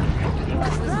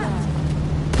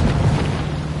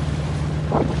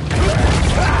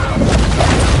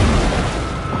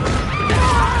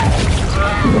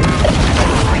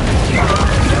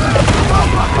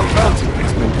 A bounty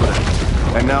has been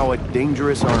put, and now a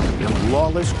dangerous army of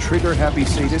lawless, trigger-happy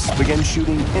sadists begin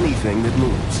shooting anything that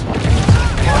moves.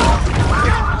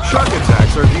 Shark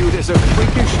attacks are viewed as a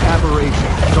freakish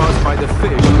aberration caused by the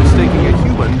fish mistaking a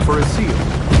human for a seal.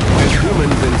 As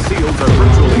humans and seals are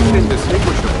virtually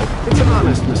indistinguishable, it's an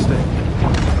honest mistake.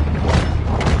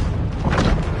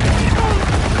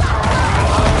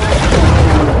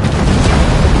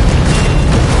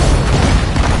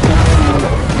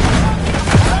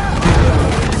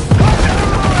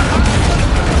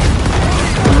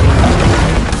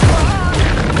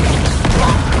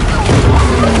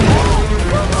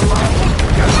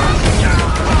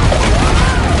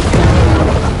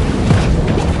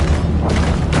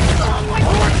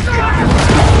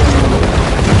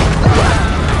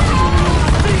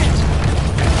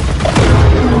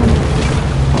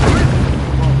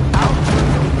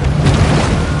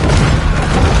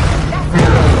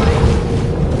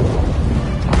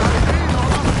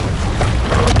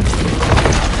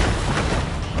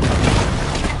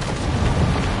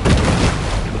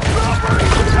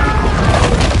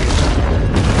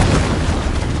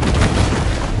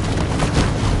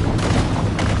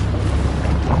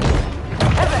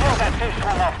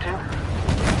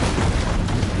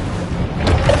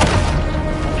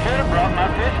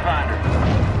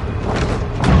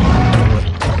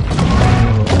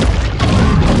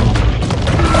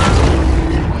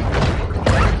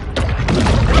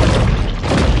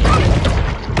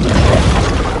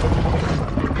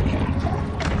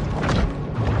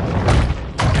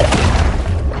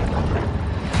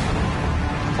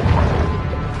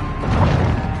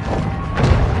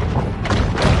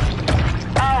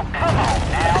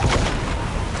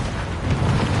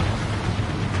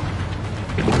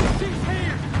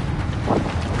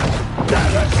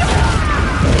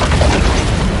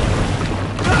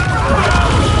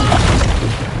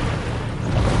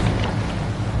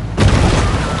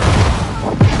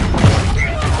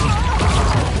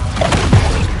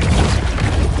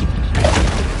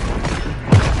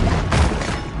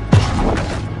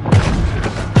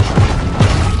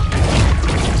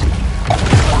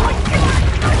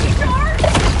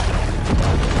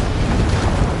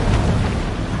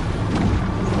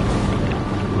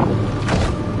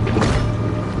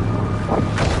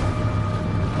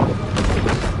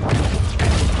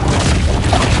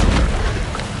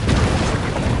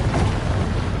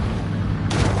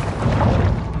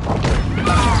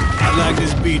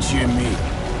 Beach you and me.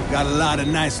 Got a lot of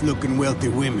nice-looking, wealthy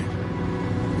women.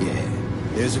 Yeah,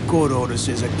 there's a court order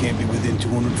says I can't be within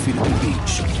 200 feet of the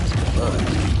beach.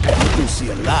 But you can see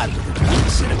a lot with a good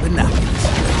set of binoculars.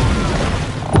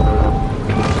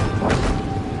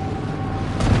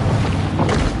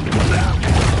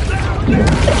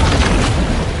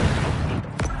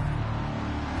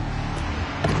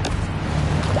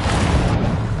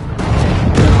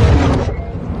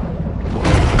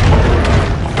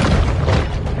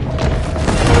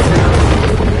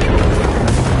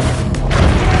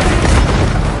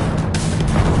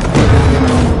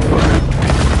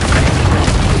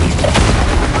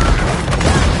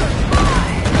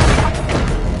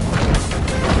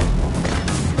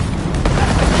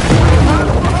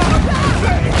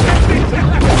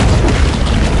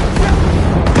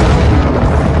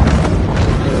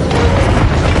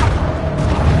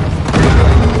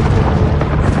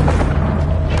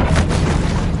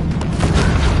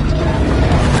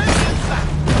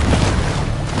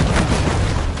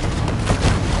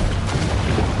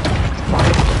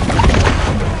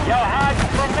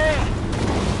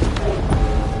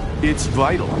 It's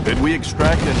vital that we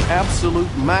extract an absolute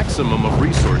maximum of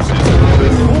resources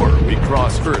before we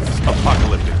cross Earth's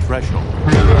apocalyptic threshold.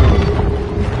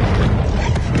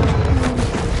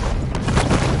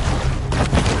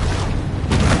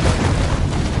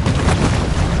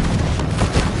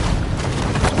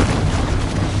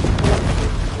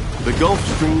 The Gulf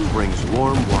Stream brings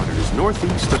warm waters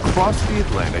northeast across the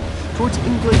Atlantic towards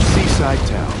English seaside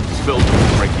towns filled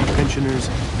with cranky pensioners,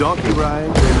 donkey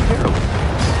rides, and heroin.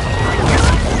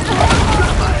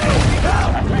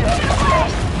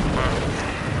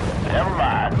 Never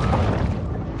mind.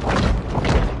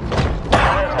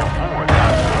 There's a board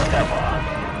out there.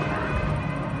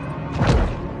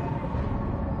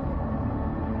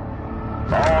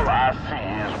 All I see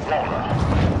is water.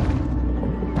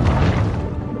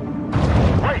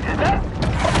 Wait, is that?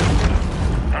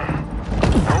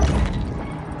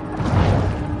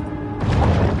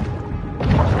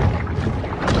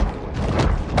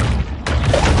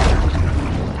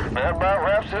 That about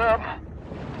wraps it up.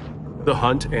 The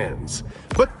hunt ends.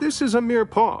 But this is a mere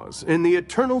pause in the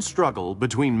eternal struggle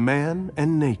between man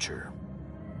and nature.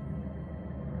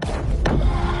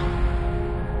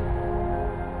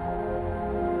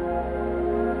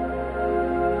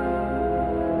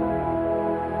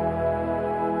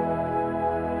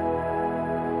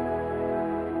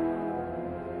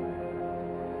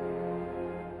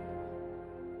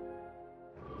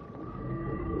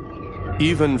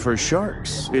 Even for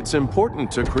sharks, it's important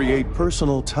to create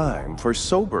personal time for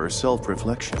sober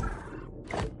self-reflection.